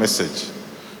crafting the message.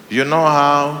 You know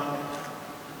how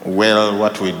well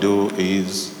what we do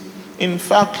is, in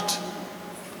fact,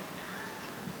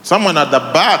 someone at the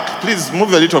back, please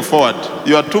move a little forward.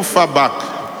 You are too far back.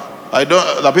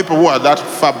 The people who are that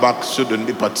far back shouldn't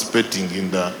be participating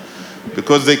in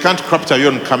because they can't capture you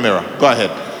on camera. Go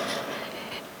ahead.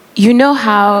 You know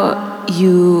how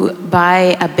you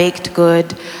buy a baked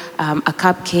good, a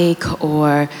cupcake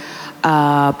or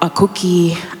a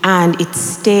cookie, and it's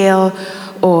stale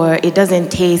or it doesn't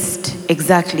taste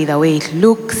exactly the way it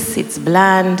looks, it's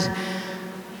bland?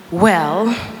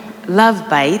 Well, Love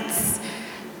Bites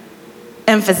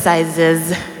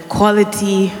emphasizes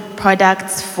quality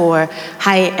products for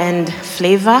high-end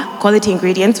flavor, quality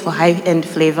ingredients for high-end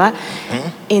flavor.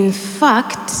 In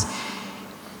fact,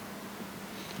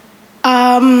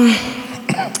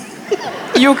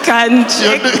 you can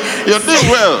check. You're doing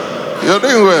well. You're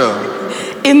doing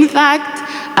well. In fact,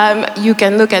 you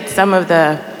can look at some of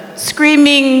the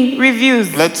screaming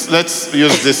reviews. Let's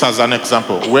use this as an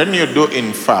example. When you do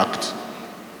in fact,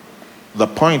 the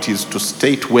point is to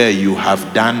state where you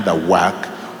have done the work,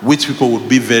 which people would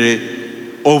be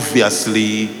very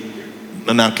obviously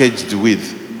engaged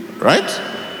with, right?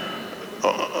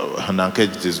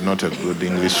 Engaged is not a good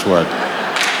English word.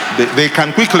 They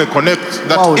can quickly connect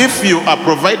that if you are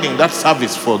providing that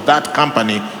service for that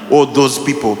company or those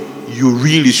people, you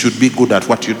really should be good at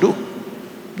what you do.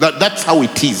 That's how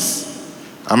it is.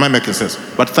 Am I making sense?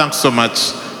 But thanks so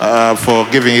much for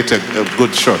giving it a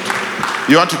good shot.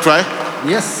 You want to try?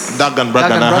 Yes. Dagan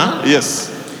Bragan. Yes.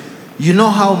 You know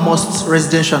how most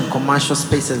residential and commercial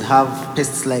spaces have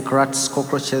pests like rats,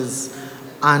 cockroaches,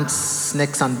 ants,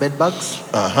 snakes, and bedbugs?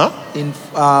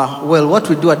 Well, what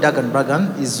we do at Dagan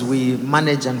Bragan is we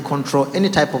manage and control any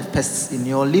type of pests in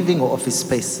your living or office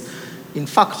space. In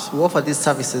fact, we offer these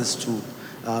services to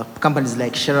companies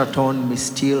like Sheraton,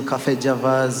 Mistil, Cafe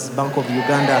Javas, Bank of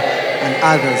Uganda, and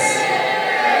others.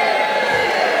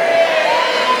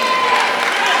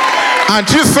 And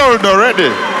you sold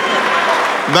already.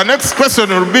 The next question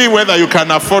will be whether you can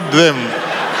afford them.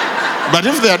 But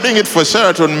if they are doing it for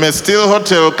Sheraton, Mistil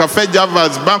Hotel, Cafe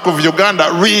Javas, Bank of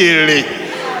Uganda, really?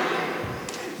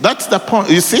 That's the point.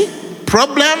 You see?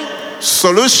 Problem,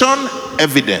 solution,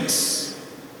 evidence.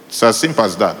 It's as simple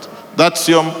as that. That's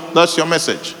your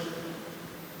message.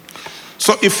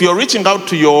 So if you're reaching out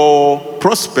to your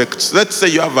prospects, let's say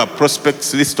you have a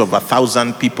prospects list of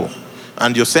 1,000 people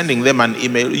and you're sending them an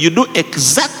email, you do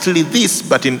exactly this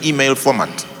but in email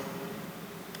format.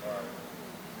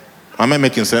 Am I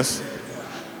making sense?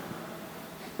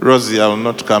 Rosie, I'll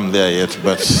not come there yet,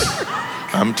 but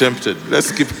I'm tempted.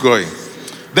 Let's keep going.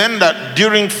 Then that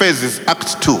during phase is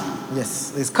Act 2.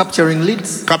 Yes, there's capturing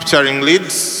leads. Capturing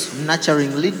leads.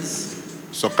 Nurturing leads.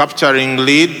 So capturing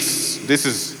leads, this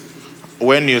is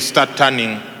when you start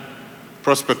turning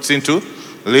prospects into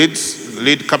leads,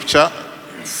 lead capture.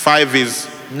 5 is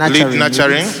lead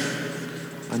nurturing.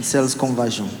 And sales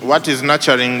conversion. What is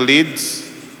nurturing leads?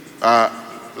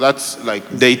 That's like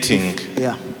dating.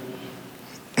 Yeah.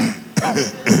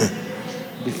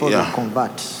 Before you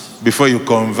convert. Before you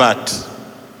convert.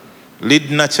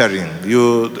 Lead nurturing.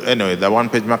 Anyway, the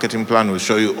one-page marketing plan will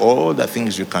show you all the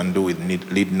things you can do with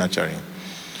lead nurturing.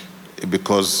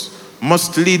 Because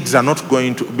most leads are not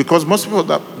going to, because most people,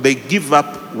 they give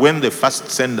up when they first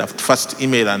send the first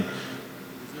email and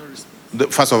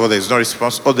first of all, there's no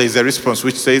response, or there's a response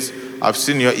which says, I've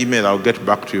seen your email, I'll get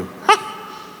back to you.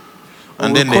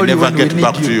 And then they never get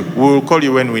back to you. We will call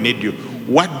you when we need you.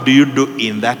 What do you do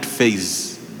in that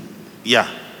phase? Yeah.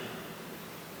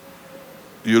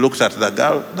 You looked at the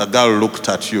girl looked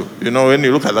at you. You know, when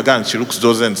you look at the girl and she looks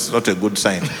dozen, it's not a good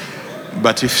sign.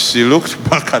 But if she looked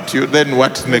back at you, then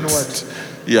what next?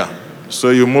 Yeah.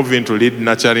 So you move into lead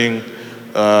nurturing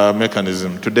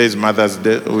mechanism. Today is Mother's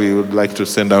Day. We would like to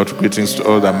send out greetings to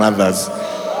all the mothers.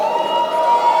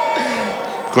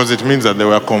 Because it means that they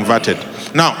were converted.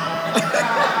 Now,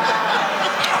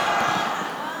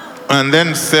 and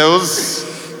then sales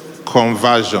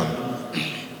conversion.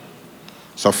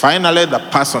 So finally, the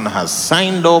person has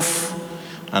signed off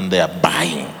and they are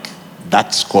buying.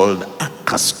 That's called a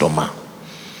customer.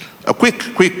 A quick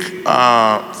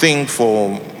thing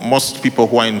for most people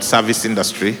who are in service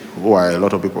industry, who are a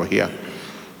lot of people here,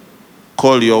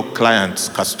 call your clients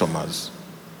customers.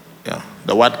 Yeah.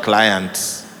 The word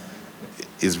clients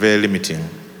is very limiting.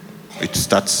 It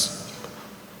starts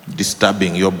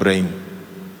disturbing your brain.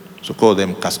 So call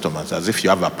them customers, as if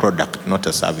you have a product, not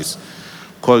a service.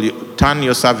 Turn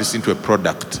your service into a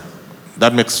product.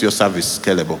 That makes your service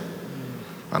scalable.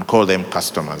 And call them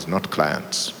customers, not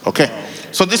clients. Okay?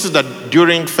 So this is the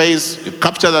during phase. You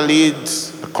capture the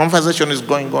leads. The conversation is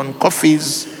going on.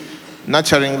 Coffees,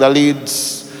 nurturing the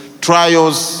leads,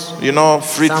 trials,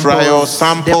 free trials,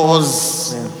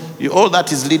 samples. Yeah. All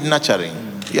that is lead nurturing.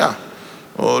 Yeah.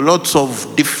 Lots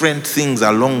of different things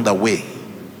along the way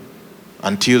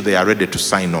until they are ready to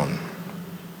sign on.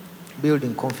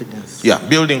 Building confidence. Yeah,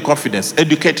 building confidence.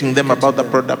 Educating them about the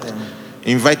product. Yeah.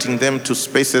 Inviting them to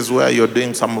spaces where you're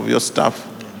doing some of your stuff.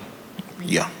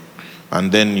 Yeah.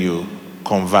 And then you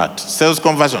convert. Sales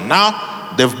conversion.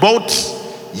 Now, they've bought.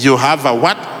 You have a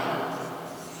what?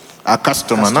 A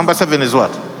customer. Number 7 is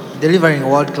what? Delivering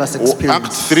world-class experience.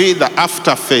 Act 3, the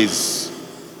after phase.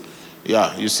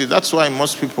 Yeah, you see, that's why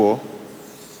most people,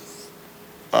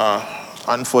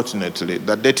 unfortunately,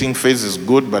 the dating phase is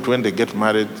good, but when they get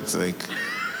married, it's like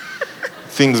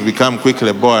things become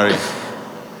quickly boring.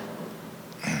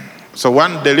 So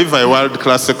 1, deliver a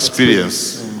world-class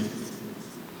experience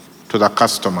to the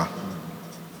customer.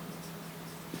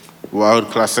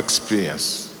 World-class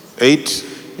experience. 8.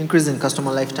 Increase in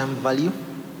customer lifetime value.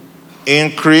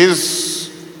 Increase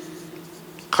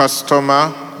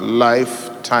customer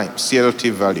lifetime,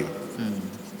 CLT value.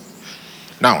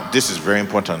 Now, this is very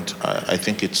important. I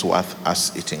think it's worth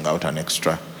us eating out an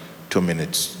extra 2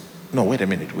 minutes. No, wait a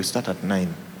minute. We start at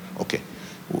 9. Okay.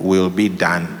 We'll be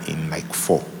done in like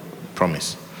 4.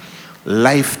 Promise.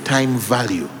 Lifetime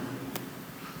value.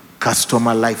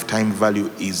 Customer lifetime value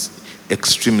is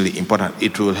extremely important.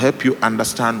 It will help you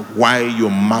understand why you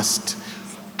must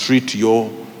treat your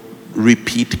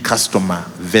repeat customer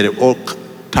or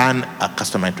turn a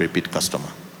customer into a repeat customer.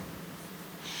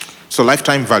 So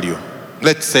lifetime value.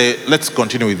 Let's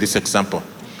continue with this example.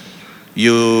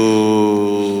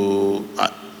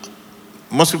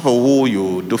 Most people who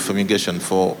you do fumigation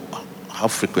for, how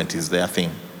frequent is their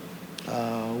thing?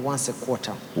 Once a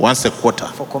quarter. Once a quarter.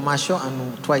 For commercial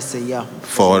and twice a year.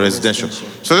 For residential.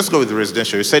 So let's go with the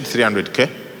residential. You said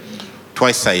 300K,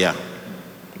 twice a year.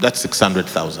 That's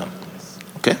 600,000.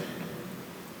 Okay?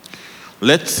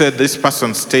 Let's say this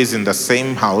person stays in the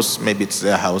same house, maybe it's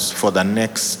their house, for the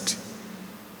next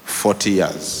 40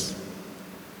 years.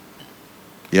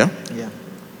 Yeah? Yeah.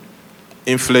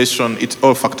 Inflation, it's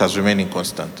all factors remaining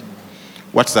constant.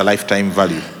 What's the lifetime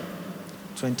value?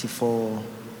 24.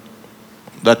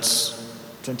 That's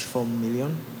 24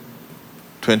 million.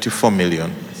 24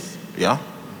 million. Yes. Yeah?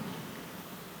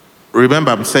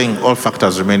 Remember, I'm saying all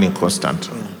factors remaining constant.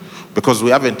 Because we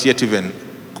haven't yet even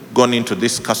gone into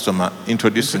this customer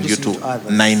introducing you to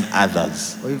others. 9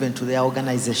 others. Or even to their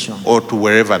organization. Or to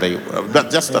wherever they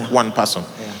just that one person.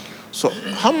 Yeah. So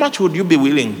how much would you be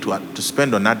willing to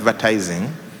spend on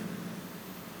advertising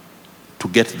to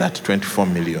get that 24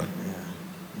 million?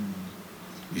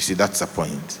 You see, that's the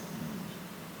point.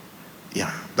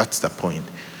 Yeah, that's the point.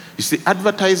 You see,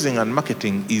 advertising and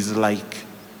marketing is like,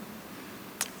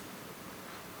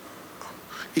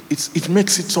 it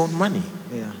makes its own money.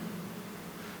 Yeah.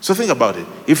 So think about it.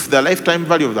 If the lifetime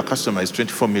value of the customer is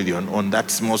 24 million on that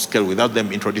small scale without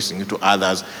them introducing you to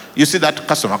others, you see that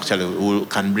customer actually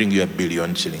can bring you 1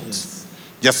 billion shillings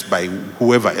just by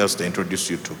whoever else they introduce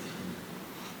you to.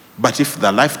 But if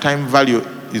the lifetime value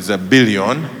is 1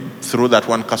 billion through that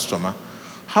one customer,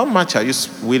 how much are you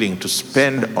willing to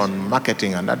spend on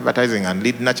marketing and advertising and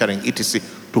lead nurturing, etc.,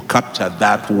 to capture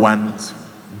that 1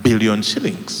 billion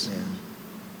shillings? Yeah.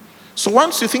 So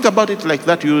once you think about it like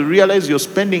that, you realize you're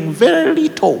spending very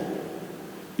little.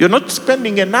 You're not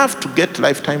spending enough to get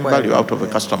lifetime value out of a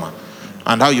customer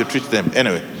and how you treat them.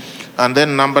 Anyway, and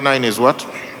then number 9 is what?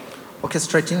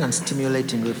 Orchestrating and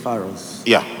stimulating referrals.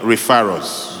 Yeah,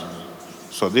 referrals.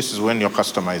 So this is when your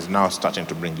customer is now starting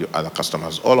to bring you other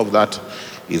customers. All of that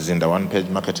is in the one-page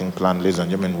marketing plan. Ladies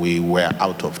and gentlemen, we were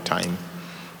out of time.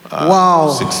 Wow.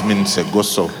 6 minutes ago,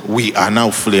 so we are now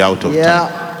fully out of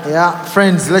time. Yeah,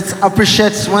 friends, let's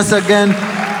appreciate once again.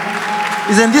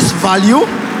 Isn't this value?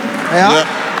 Yeah.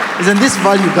 Isn't this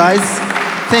value, guys?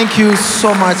 Thank you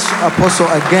so much, Apostle,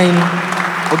 again,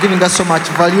 for giving us so much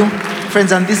value.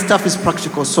 Friends, and this stuff is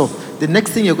practical. So the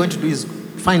next thing you're going to do is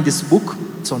find this book.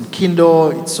 It's on Kindle,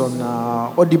 it's on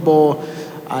Audible.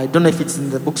 I don't know if it's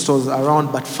in the bookstores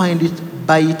around, but find it,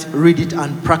 buy it, read it,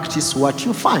 and practice what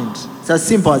you find. It's as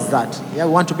simple as that. Yeah,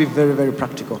 we want to be very, very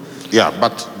practical. Yeah,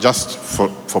 but just for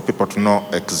people to know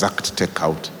exact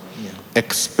takeout,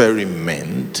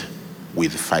 experiment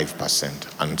with 5%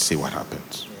 and see what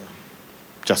happens. Yeah.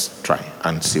 Just try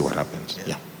and see what happens.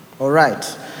 Yeah. All right.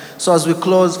 So as we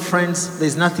close, friends,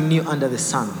 there's nothing new under the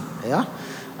sun. Yeah.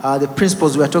 The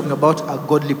principles we are talking about are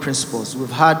godly principles. We've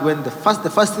heard when the first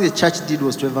thing the church did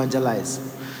was to evangelize.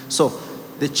 So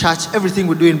the church, everything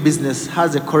we do in business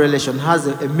has a correlation, has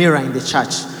a mirror in the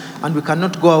church. And we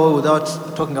cannot go away without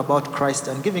talking about Christ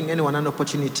and giving anyone an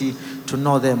opportunity to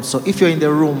know them. So if you're in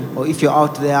the room or if you're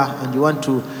out there and you want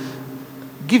to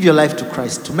give your life to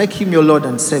Christ, to make him your Lord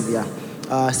and Savior,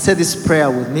 say this prayer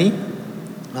with me.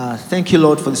 Thank you,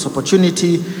 Lord, for this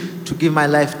opportunity to give my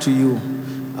life to you,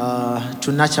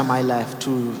 to nurture my life,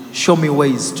 to show me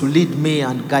ways, to lead me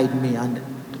and guide me and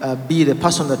be the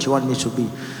person that you want me to be.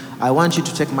 I want you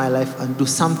to take my life and do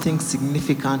something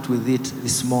significant with it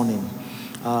this morning.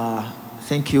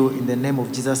 Thank you. In the name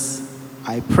of Jesus,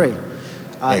 I pray.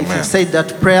 If you said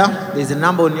that prayer, there's a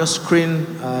number on your screen,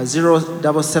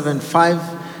 0775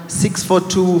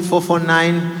 642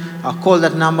 449. Call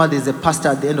that number. There's a pastor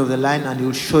at the end of the line, and he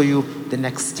will show you the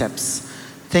next steps.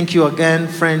 Thank you again,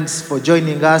 friends, for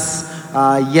joining us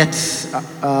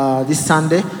this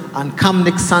Sunday. And come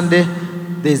next Sunday,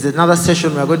 there's another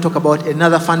session. We're going to talk about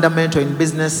another fundamental in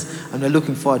business, and we're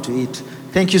looking forward to it.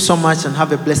 Thank you so much, and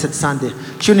have a blessed Sunday.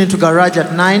 Tune into Garage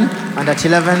at 9 and at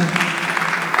 11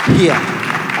 here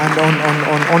and on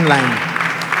online.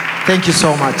 Thank you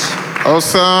so much.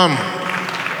 Awesome.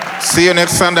 See you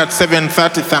next Sunday at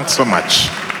 7:30. Thanks so much.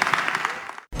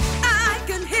 I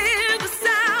can hear the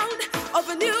sound of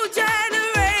a new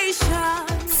generation.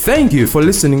 Thank you for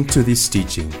listening to this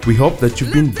teaching. We hope that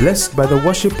you've been blessed by the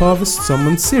Worship Harvest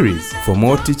Sermon Series. For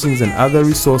more teachings and other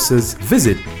resources,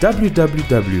 visit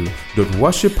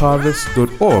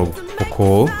www.worshipharvest.org or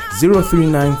call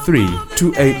 0393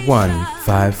 281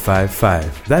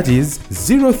 555. That is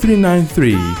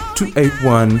 0393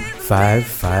 281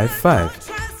 555.